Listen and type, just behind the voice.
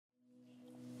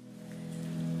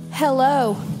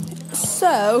Hello.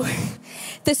 So,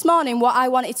 this morning, what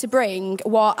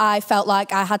I felt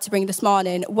like I had to bring this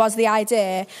morning was the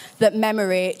idea that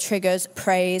memory triggers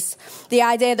praise. The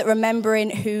idea that remembering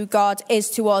who God is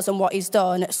to us and what he's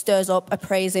done stirs up a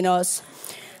praise in us.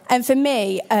 And for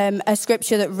me, a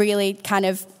scripture that really kind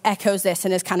of echoes this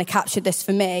and has kind of captured this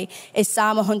for me is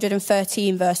Psalm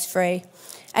 113, verse 3.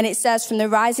 And it says, "From the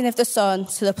rising of the sun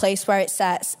to the place where it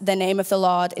sets, the name of the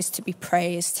Lord is to be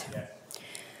praised." Yes.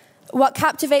 What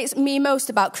captivates me most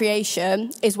about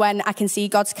creation is when I can see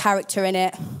God's character in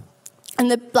it. And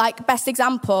the best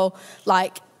example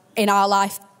in our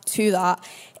life to that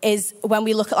is when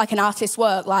we look at an artist's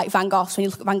work like Van Gogh's. When you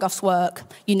look at Van Gogh's work,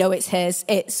 you know it's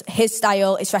his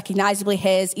style, it's recognisably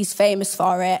his, he's famous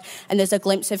for it, and there's a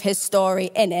glimpse of his story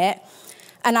in it.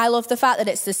 And I love the fact that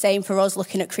it's the same for us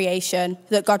looking at creation,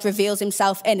 that God reveals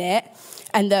himself in it,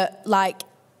 and that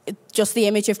just the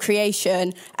image of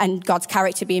creation and God's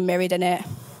character being mirrored in it.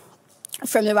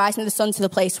 From the rising of the sun to the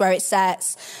place where it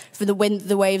sets, from the wind,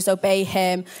 the waves obey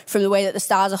him, from the way that the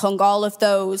stars are hung, all of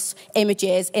those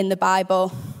images in the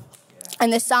Bible.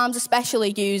 And the Psalms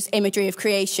especially use imagery of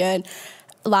creation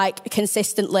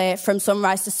consistently, from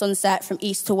sunrise to sunset, from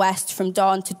east to west, from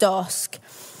dawn to dusk.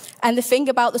 And the thing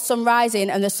about the sun rising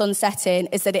and the sun setting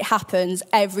is that it happens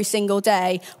every single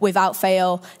day without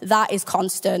fail. That is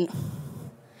constant.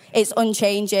 It's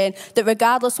unchanging, that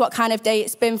regardless what kind of day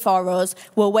it's been for us,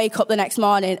 we'll wake up the next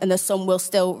morning and the sun will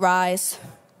still rise.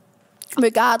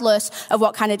 Regardless of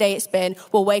what kind of day it's been,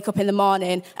 we'll wake up in the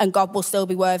morning and God will still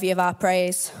be worthy of our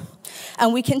praise.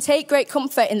 And we can take great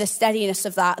comfort in the steadiness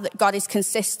of that God is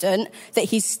consistent, that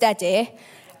he's steady,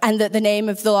 and that the name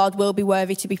of the Lord will be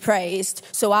worthy to be praised,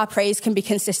 so our praise can be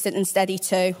consistent and steady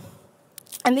too.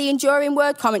 And the enduring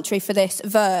word commentary for this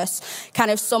verse kind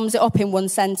of sums it up in one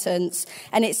sentence.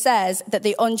 And it says that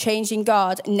the unchanging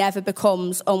God never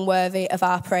becomes unworthy of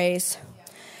our praise.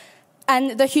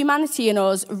 And the humanity in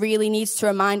us really needs to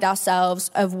remind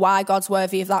ourselves of why God's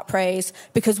worthy of that praise,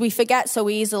 because we forget so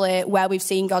easily where we've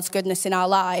seen God's goodness in our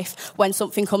life when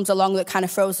something comes along that kind of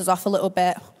throws us off a little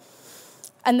bit.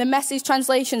 And the Message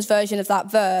Translation's version of that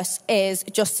verse is,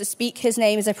 "Just to speak his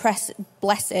name is a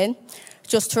blessing.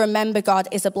 Just to remember God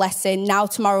is a blessing, now,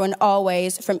 tomorrow, and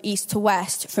always, from east to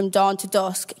west, from dawn to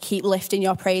dusk, keep lifting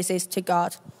your praises to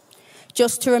God."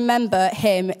 Just to remember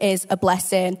him is a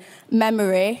blessing.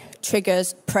 Memory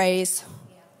triggers praise.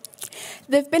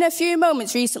 There have been a few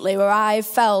moments recently where I've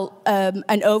felt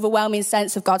an overwhelming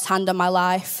sense of God's hand on my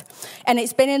life. And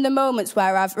it's been in the moments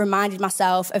where I've reminded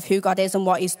myself of who God is and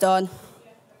what he's done.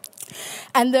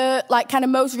 And the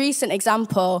most recent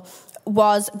example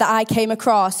was that I came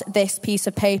across this piece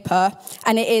of paper,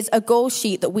 and it is a goal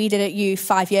sheet that we did at youth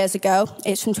 5 years ago.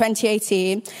 It's from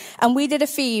 2018, and we did a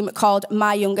theme called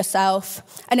My Younger Self.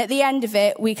 And at the end of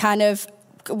it, we kind of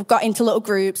got into little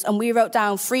groups, and we wrote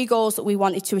down 3 goals that we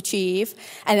wanted to achieve,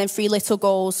 and then 3 little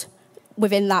goals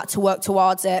within that to work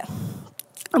towards it.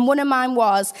 And one of mine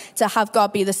was to have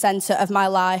God be the centre of my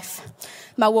life.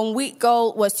 My 1 week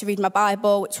goal was to read my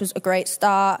Bible, which was a great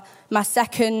start. My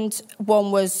second one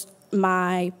was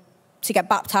to get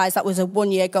baptised. That was a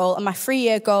 1-year goal. And my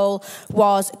 3-year goal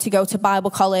was to go to Bible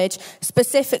college,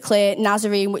 specifically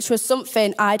Nazarene, which was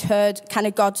something I'd heard kind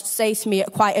of God say to me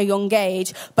at quite a young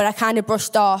age, but I kind of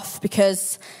brushed off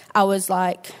because I was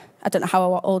I don't know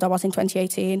how old I was in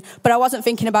 2018, but I wasn't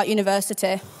thinking about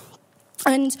university.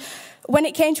 And when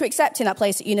it came to accepting that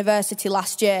place at university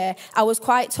last year, I was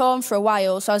quite torn for a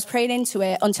while, so I was praying into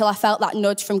it until I felt that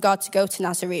nudge from God to go to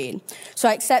Nazarene. So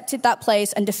I accepted that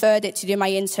place and deferred it to do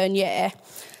my intern year.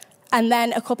 And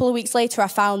then a couple of weeks later, I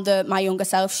found My Younger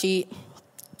Self sheet.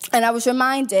 And I was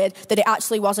reminded that it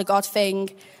actually was a God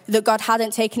thing, that God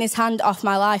hadn't taken his hand off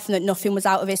my life and that nothing was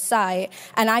out of his sight.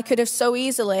 And I could have so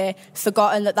easily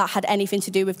forgotten that had anything to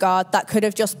do with God. That could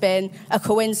have just been a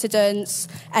coincidence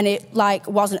and it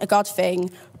wasn't a God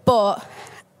thing. But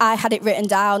I had it written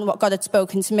down, what God had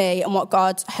spoken to me and what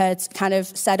God had kind of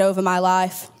said over my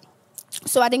life.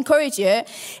 So I'd encourage you,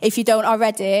 if you don't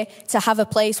already, to have a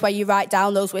place where you write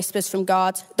down those whispers from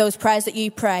God, those prayers that you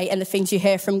pray and the things you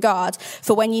hear from God,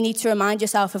 for when you need to remind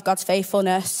yourself of God's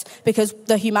faithfulness, because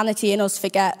the humanity in us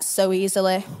forgets so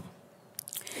easily.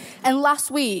 And last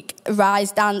week,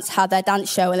 Rise Dance had their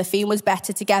dance show, and the theme was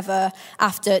Better Together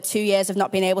after 2 years of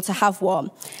not being able to have one.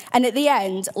 And at the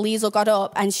end, Liesl got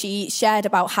up and she shared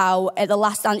about how at the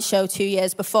last dance show 2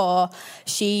 years before,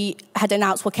 Caleb had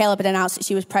announced that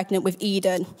she was pregnant with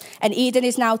Eden. And Eden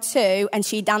is now 2, and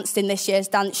she danced in this year's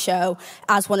dance show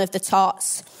as one of the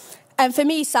tots. And for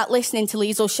me, sat listening to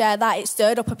Liesl share that, it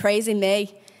stirred up a praise in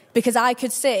me. because I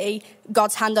could see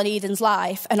God's hand on Eden's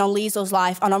life and on Liesel's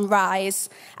life and on Rise,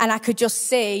 and I could just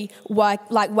see where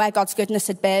God's goodness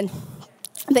had been.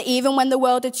 That even when the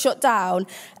world had shut down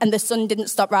and the sun didn't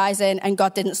stop rising and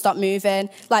God didn't stop moving,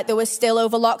 like there was still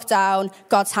over lockdown,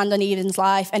 God's hand on Eden's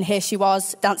life, and here she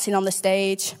was dancing on the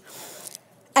stage.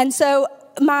 And so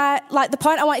the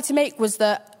point I wanted to make was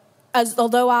that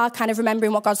although our kind of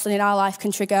remembering what God's done in our life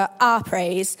can trigger our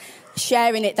praise,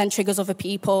 sharing it then triggers other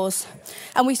people's.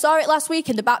 And we saw it last week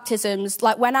in the baptisms.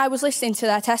 Like when I was listening to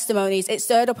their testimonies, it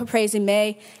stirred up a praise in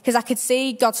me because I could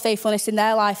see God's faithfulness in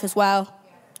their life as well.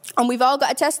 And we've all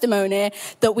got a testimony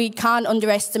that we can't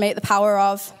underestimate the power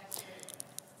of.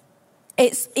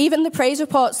 It's even the praise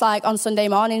reports like on Sunday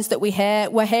mornings that we hear,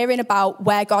 we're hearing about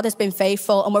where God has been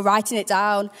faithful and we're writing it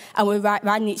down and we're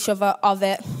reminding each other of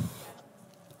it.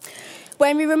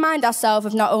 When we remind ourselves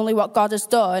of not only what God has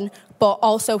done, but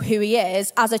also who he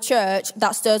is, as a church,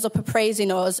 that stirs up a praise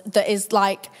in us that is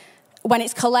like, when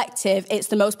it's collective, it's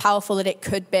the most powerful that it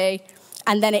could be.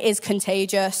 And then it is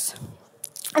contagious.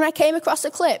 And I came across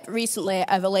a clip recently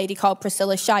of a lady called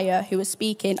Priscilla Shire who was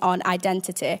speaking on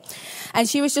identity. And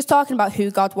she was just talking about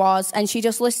who God was, and she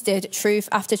just listed truth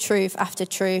after truth after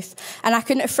truth. And I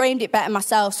couldn't have framed it better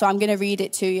myself, so I'm going to read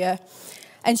it to you.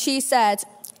 And she said,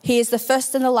 "He is the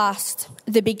first and the last,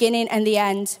 the beginning and the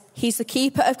end. He's the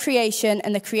keeper of creation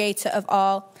and the creator of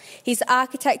all. He's the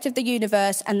architect of the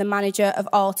universe and the manager of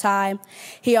all time.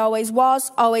 He always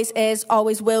was, always is,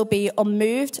 always will be,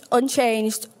 unmoved,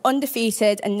 unchanged,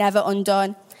 undefeated, and never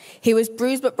undone. He was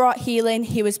bruised but brought healing.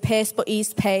 He was pierced but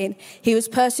eased pain. He was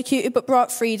persecuted but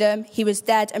brought freedom. He was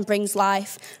dead and brings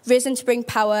life, risen to bring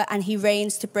power, and he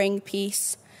reigns to bring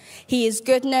peace. He is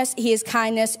goodness, he is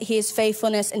kindness, he is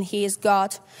faithfulness, and he is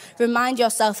God. Remind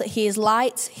yourself that he is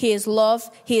light, he is love,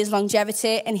 he is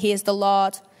longevity, and he is the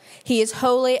Lord. He is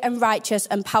holy and righteous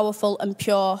and powerful and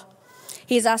pure.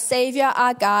 He is our Saviour,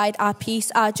 our guide, our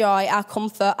peace, our joy, our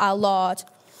comfort, our Lord.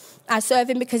 I serve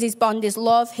him because his bond is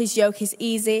love, his yoke is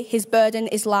easy, his burden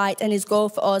is light, and his goal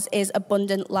for us is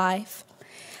abundant life.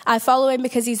 I follow him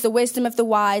because he's the wisdom of the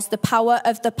wise, the power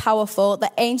of the powerful,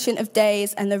 the ancient of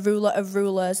days, and the ruler of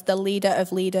rulers, the leader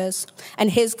of leaders. And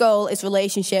his goal is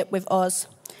relationship with us.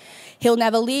 He'll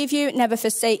never leave you, never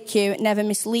forsake you, never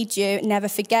mislead you, never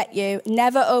forget you,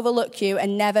 never overlook you,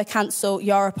 and never cancel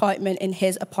your appointment in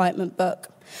his appointment book.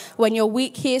 When you're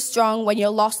weak, he is strong. When you're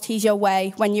lost, he's your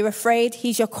way. When you're afraid,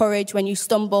 he's your courage. When you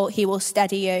stumble, he will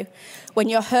steady you. When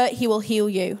you're hurt, he will heal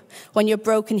you. When you're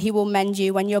broken, he will mend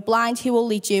you. When you're blind, he will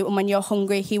lead you. And when you're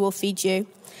hungry, he will feed you.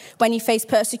 When you face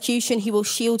persecution, he will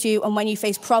shield you. And when you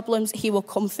face problems, he will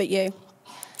comfort you.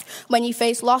 When you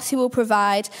face loss, he will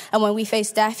provide. And when we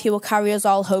face death, he will carry us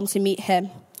all home to meet him.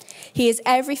 He is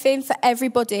everything for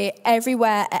everybody,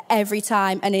 everywhere, at every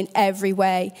time, and in every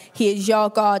way. He is your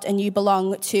God, and you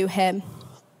belong to him.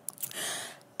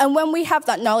 And when we have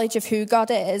that knowledge of who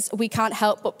God is, we can't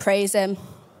help but praise him.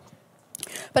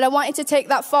 But I wanted to take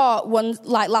that thought one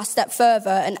last step further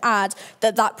and add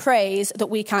that praise that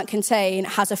we can't contain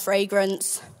has a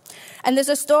fragrance. And there's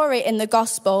a story in the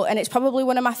gospel, and it's probably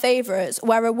one of my favourites,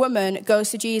 where a woman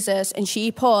goes to Jesus and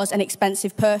she pours an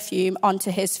expensive perfume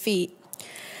onto his feet.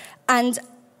 And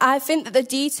I think that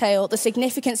the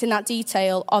significance in that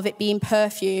detail of it being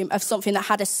perfume, of something that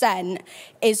had a scent,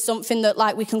 is something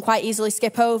that we can quite easily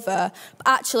skip over. But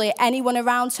actually, anyone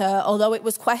around her, although it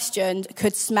was questioned,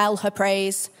 could smell her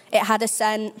praise. It had a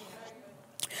scent.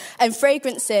 And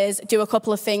fragrances do a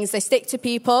couple of things. They stick to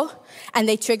people and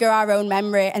they trigger our own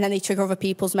memory, and then they trigger other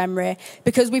people's memory.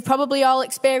 Because we've probably all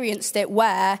experienced it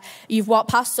where you've walked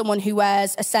past someone who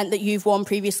wears a scent that you've worn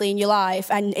previously in your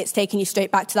life and it's taken you straight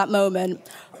back to that moment.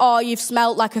 Or you've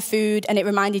smelled like a food and it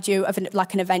reminded you of an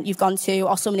event you've gone to,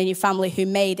 or someone in your family who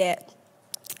made it.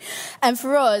 And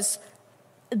for us,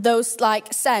 those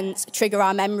scents trigger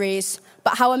our memories.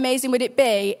 But how amazing would it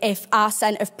be if our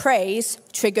scent of praise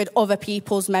triggered other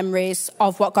people's memories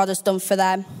of what God has done for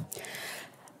them?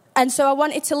 And so I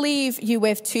wanted to leave you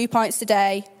with 2 points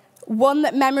today. One,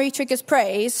 that memory triggers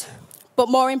praise, but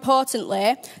more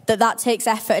importantly, that takes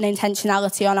effort and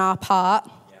intentionality on our part.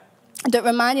 That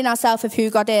reminding ourselves of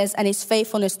who God is and his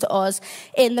faithfulness to us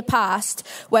in the past,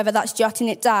 whether that's jotting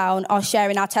it down or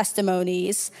sharing our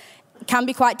testimonies, can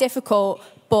be quite difficult.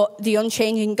 But the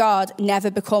unchanging God never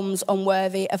becomes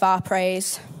unworthy of our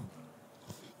praise.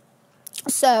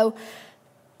 So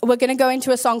we're going to go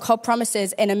into a song called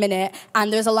Promises in a minute.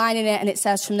 And there's a line in it and it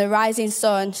says, "From the rising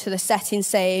sun to the setting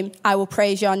same, I will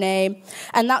praise your name."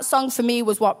 And that song for me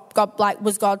was what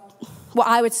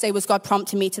I would say was God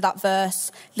prompting me to that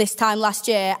verse this time last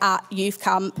year at youth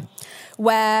camp,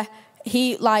 where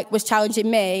he was challenging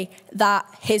me that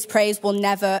his praise will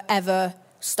never, ever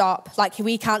stop.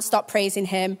 We can't stop praising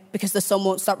him because the sun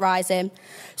won't stop rising.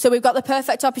 So we've got the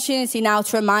perfect opportunity now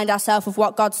to remind ourselves of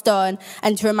what God's done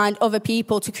and to remind other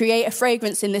people to create a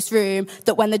fragrance in this room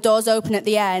that when the doors open at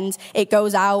the end, it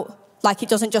goes out. It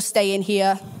doesn't just stay in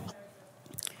here.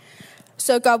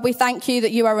 So God, we thank you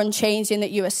that you are unchanging, that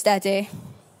you are steady.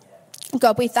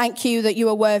 God, we thank you that you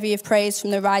are worthy of praise from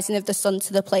the rising of the sun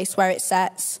to the place where it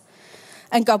sets.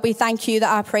 And God, we thank you that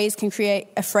our praise can create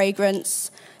a fragrance,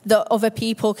 that other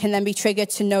people can then be triggered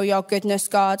to know your goodness,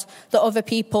 God, that other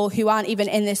people who aren't even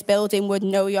in this building would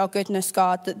know your goodness,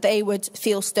 God, that they would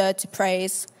feel stirred to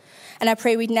praise. And I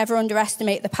pray we'd never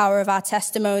underestimate the power of our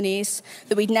testimonies,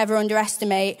 that we'd never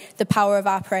underestimate the power of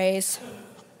our praise.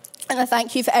 And I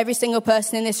thank you for every single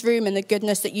person in this room and the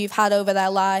goodness that you've had over their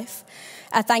life.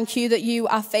 I thank you that you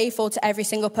are faithful to every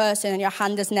single person and your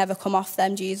hand has never come off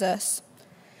them, Jesus.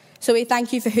 So we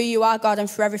thank you for who you are, God, and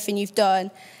for everything you've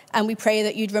done. And we pray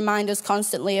that you'd remind us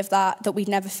constantly of that we'd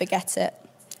never forget it.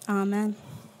 Amen.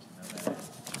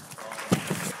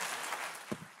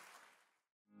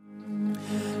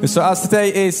 So as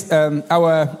today is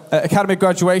our Academy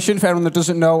graduation, for anyone that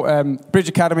doesn't know, Bridge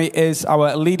Academy is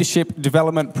our leadership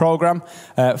development program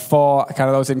for kind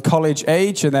of those in college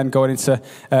age and then going into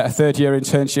a third year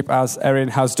internship as Erin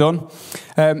has done.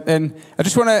 And I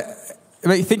just want to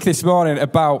make you think this morning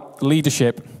about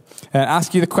leadership and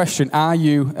ask you the question, are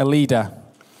you a leader?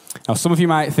 Now, some of you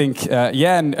might think,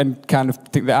 yeah, and kind of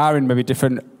think they are in maybe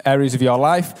different areas of your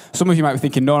life. Some of you might be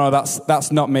thinking, no,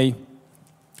 that's not me.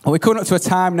 We're coming up to a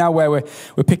time now where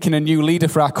we're picking a new leader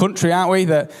for our country, aren't we?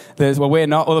 We're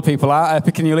not, other people are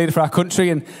picking a new leader for our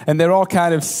country, and they're all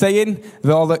kind of saying,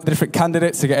 all the different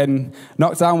candidates are getting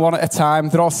knocked down one at a time.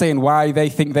 They're all saying why they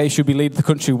think they should be leading the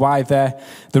country, why they're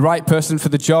the right person for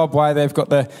the job, why they've got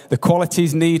the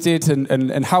qualities needed,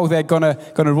 and how they're gonna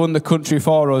run the country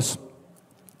for us.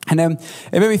 And it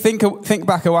made me think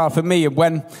back a while for me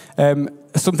when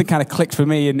something kind of clicked for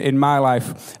me in my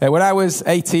life. When I was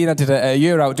 18, I did a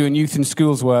year out doing youth and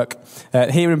schools work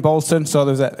here in Bolton. So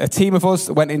there was a team of us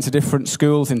that went into different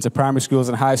schools, into primary schools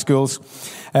and high schools.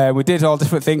 We did all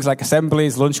different things like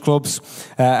assemblies, lunch clubs.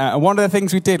 And one of the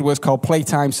things we did was called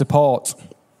playtime support.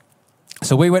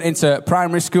 So we went into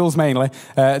primary schools mainly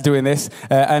doing this,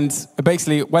 and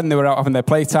basically when they were out having their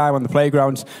playtime on the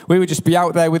playground, we would just be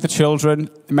out there with the children.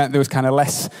 It meant there was kind of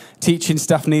less teaching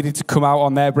staff needed to come out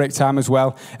on their break time as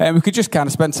well, and we could just kind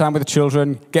of spend time with the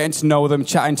children, getting to know them,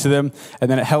 chatting to them, and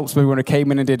then it helps maybe when we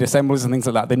came in and did assemblies and things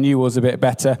like that, they knew us a bit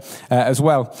better as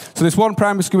well. So there's one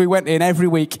primary school we went in every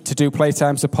week to do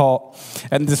playtime support,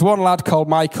 and there's one lad called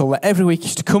Michael that every week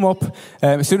used to come up,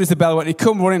 as soon as the bell went, he'd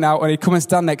come running out and he'd come and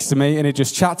stand next to me, and he'd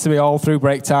just chat to me all through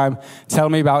break time, tell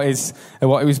me about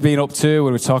what he was being up to,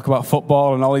 and we'd talk about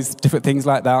football and all these different things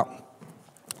like that.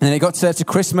 And then it got to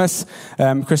Christmas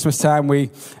time,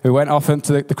 we went off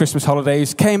into the Christmas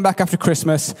holidays, came back after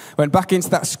Christmas, went back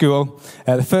into that school.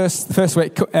 The first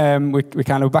week, we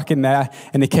kind of were back in there,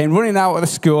 and he came running out of the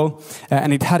school,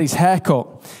 and he'd had his hair cut.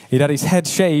 He'd had his head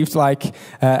shaved like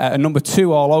a number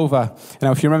 2 all over.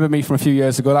 Now, if you remember me from a few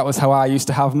years ago, that was how I used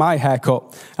to have my hair cut.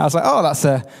 I was like, oh, that's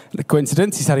a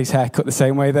coincidence. He's had his hair cut the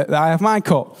same way that I have mine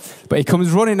cut. But he comes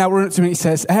running up to me and he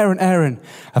says, Aaron,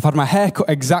 I've had my hair cut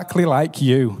exactly like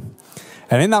you.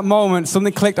 And in that moment,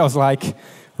 something clicked. I was like,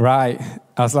 right.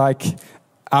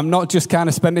 I'm not just kind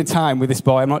of spending time with this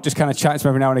boy. I'm not just kind of chatting to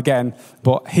him every now and again,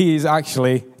 but he is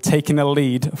actually taking a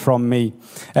lead from me.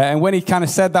 And when he kind of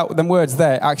said them words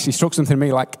there, it actually struck something in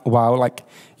me like, wow, like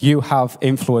you have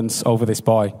influence over this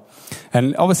boy.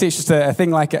 And obviously it's just a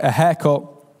thing like a haircut.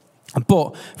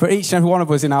 But for each and every one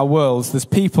of us in our worlds, there's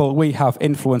people we have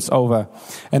influence over.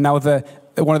 And now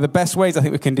one of the best ways I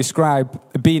think we can describe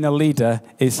being a leader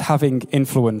is having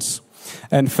influence.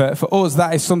 And for us,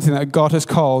 that is something that God has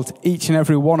called each and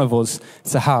every one of us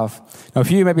to have. Now, if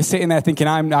you may be sitting there thinking,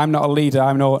 I'm not a leader,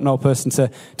 I'm no person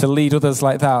to lead others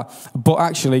like that. But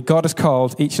actually, God has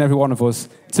called each and every one of us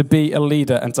to be a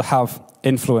leader and to have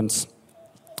influence.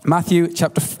 Matthew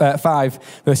chapter 5,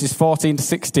 verses 14 to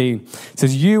 16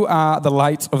 says, "You are the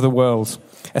light of the world.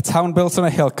 A town built on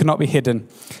a hill cannot be hidden.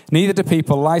 Neither do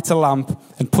people light a lamp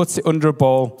and put it under a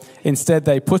bowl. Instead,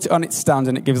 they put it on its stand,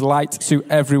 and it gives light to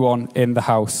everyone in the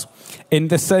house. In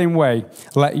the same way,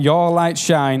 let your light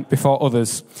shine before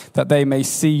others, that they may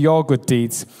see your good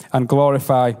deeds and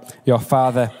glorify your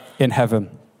Father in heaven."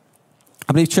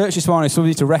 I believe church this morning is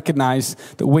somebody to recognize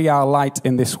that we are light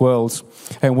in this world.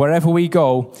 And wherever we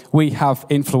go, we have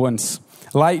influence.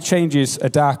 Light changes a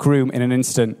dark room in an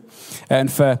instant.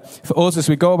 And for us, as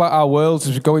we go about our worlds,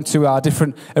 as we go into our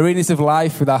different arenas of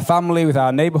life, with our family, with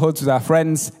our neighbourhoods, with our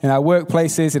friends, in our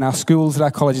workplaces, in our schools, in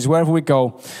our colleges, wherever we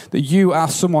go, that you are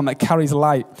someone that carries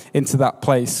light into that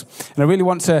place. And I really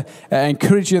want to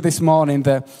encourage you this morning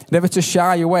that never to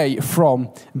shy away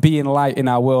from being light in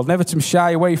our world, never to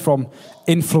shy away from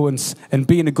influence and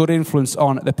being a good influence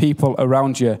on the people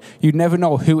around you. You never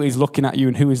know who is looking at you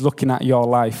and who is looking at your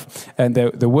life. And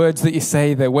the words that you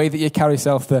say, the way that you carry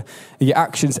yourself, your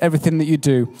actions, everything that you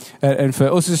do. And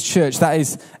for us as church, that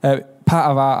is part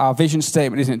of our vision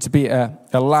statement, isn't it? To be a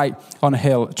light on a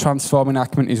hill, transforming our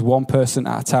communities one person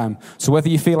at a time. So whether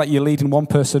you feel like you're leading one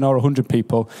person or 100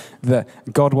 people, that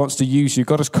God wants to use you.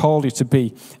 God has called you to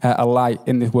be a light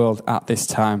in the world at this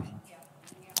time.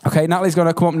 Okay, Natalie's going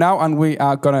to come up now, and we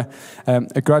are going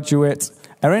to graduate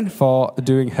Erin for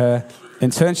doing her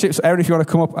internship. So Erin, if you want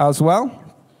to come up as well,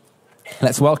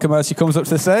 let's welcome her as she comes up to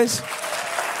the stage.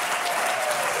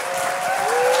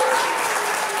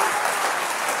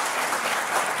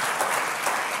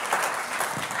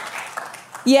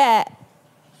 Yeah.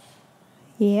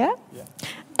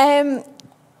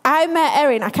 I met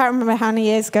Erin, I can't remember how many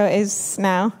years ago it is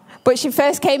now, but she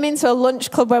first came into a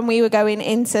lunch club when we were going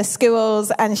into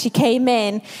schools, and she came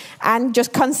in and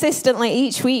just consistently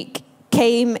each week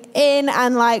came in,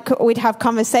 and we'd have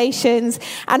conversations.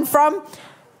 And from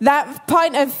that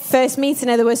point of first meeting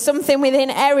her, there was something within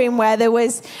Erin where there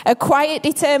was a quiet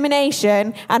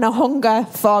determination and a hunger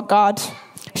for God.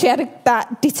 She had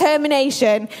that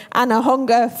determination and a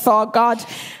hunger for God.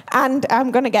 And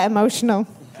I'm going to get emotional.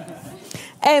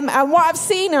 And what I've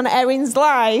seen on Erin's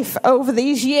life over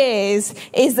these years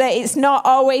is that it's not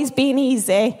always been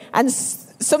easy. And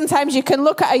sometimes you can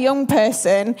look at a young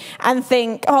person and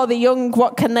think, oh, the young,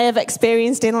 what can they have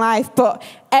experienced in life? But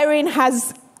Erin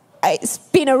it's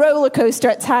been a roller coaster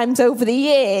at times over the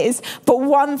years, but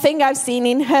one thing I've seen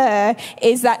in her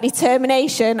is that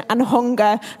determination and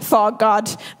hunger for God.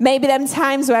 Maybe them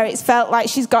times where it's felt like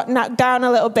she's got knocked down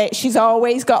a little bit, she's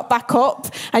always got back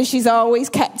up and she's always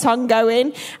kept on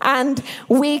going. And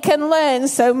we can learn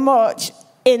so much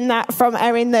in that from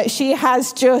Erin, that she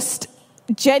has just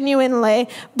genuinely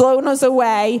blown us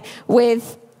away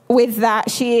with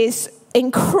that. She is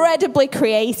incredibly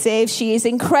creative, she is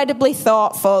incredibly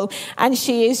thoughtful, and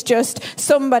she is just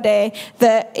somebody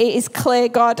that it is clear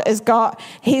God has got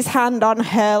his hand on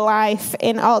her life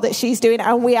in all that she's doing,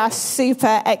 and we are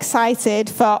super excited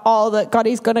for all that God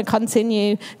is going to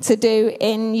continue to do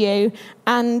in you.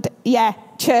 And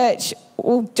church,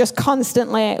 just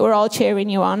constantly, we're all cheering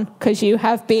you on because you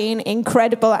have been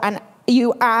incredible, and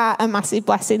you are a massive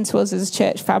blessing to us as a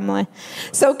church family.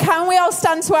 So can we all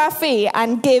stand to our feet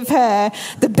and give her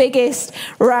the biggest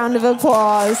round of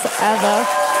applause ever?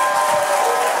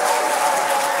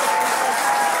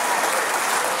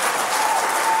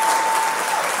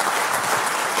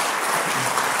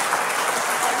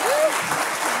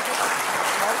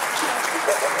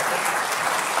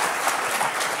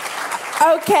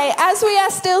 Okay, as we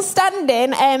are still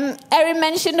standing, Erin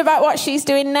mentioned about what she's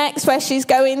doing next, where she's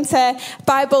going to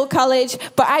Bible college,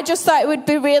 but I just thought it would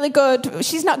be really good.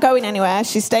 She's not going anywhere,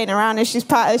 she's staying around and she's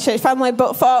part of the church family,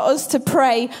 but for us to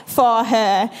pray for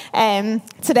her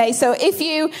today. So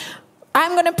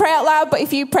I'm going to pray out loud, but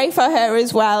if you pray for her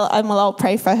as well, and we'll all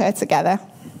pray for her together.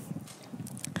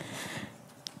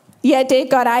 Yeah, dear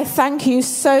God, I thank you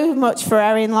so much for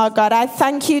Erin, Lord God. I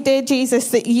thank you, dear Jesus,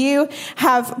 that you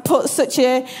have put such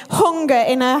a hunger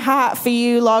in her heart for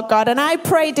you, Lord God. And I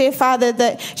pray, dear Father,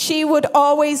 that she would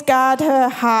always guard her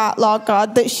heart, Lord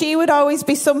God, that she would always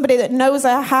be somebody that knows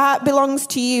her heart belongs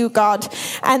to you, God,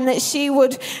 and that she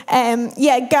would,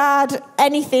 guard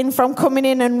anything from coming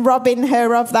in and robbing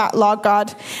her of that, Lord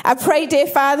God. I pray, dear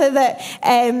Father, that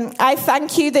I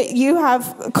thank you that you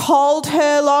have called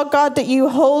her, Lord God, that you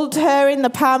hold her in the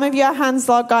palm of your hands,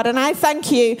 Lord God. And I thank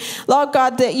you, Lord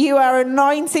God, that you are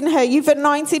anointing her. You've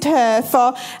anointed her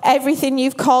for everything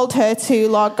you've called her to,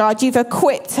 Lord God. You've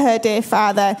equipped her, dear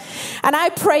Father. And I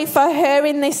pray for her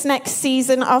in this next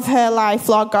season of her life,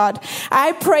 Lord God.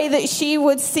 I pray that she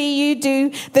would see you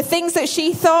do the things that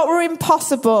she thought were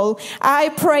impossible. I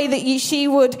pray that she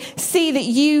would see that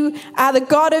you are the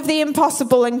God of the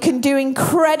impossible and can do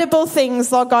incredible things,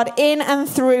 Lord God, in and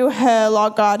through her,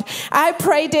 Lord God. I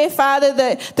pray, dear Father,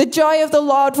 that the joy of the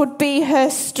Lord would be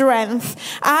her strength.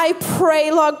 I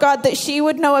pray, Lord God, that she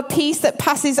would know a peace that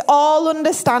passes all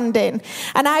understanding.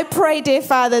 And I pray, dear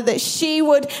Father, that she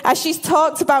would, as she's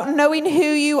talked about knowing who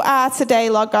you are today,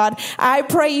 Lord God, I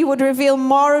pray you would reveal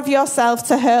more of yourself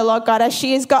to her, Lord God, as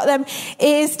she has got them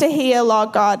ears to hear,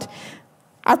 Lord God.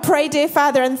 I pray, dear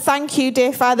Father, and thank you,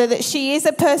 dear Father, that she is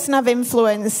a person of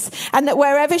influence and that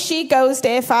wherever she goes,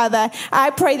 dear Father, I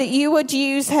pray that you would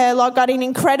use her, Lord God, in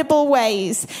incredible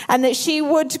ways and that she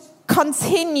would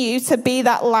continue to be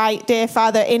that light, dear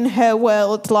Father, in her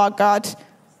world, Lord God.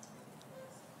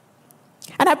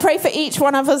 And I pray for each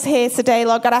one of us here today,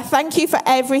 Lord God. I thank you for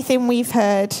everything we've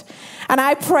heard. And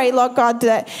I pray, Lord God,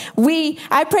 that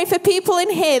I pray for people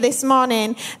in here this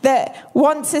morning that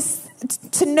want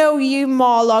to know you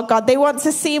more, Lord God. They want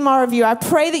to see more of you. I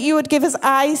pray that you would give us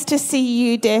eyes to see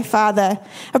you, dear Father.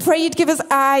 I pray you'd give us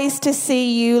eyes to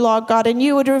see you, Lord God, and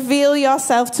you would reveal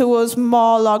yourself to us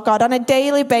more, Lord God, on a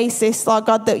daily basis, Lord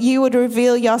God, that you would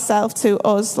reveal yourself to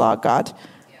us, Lord God.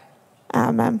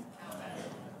 Amen.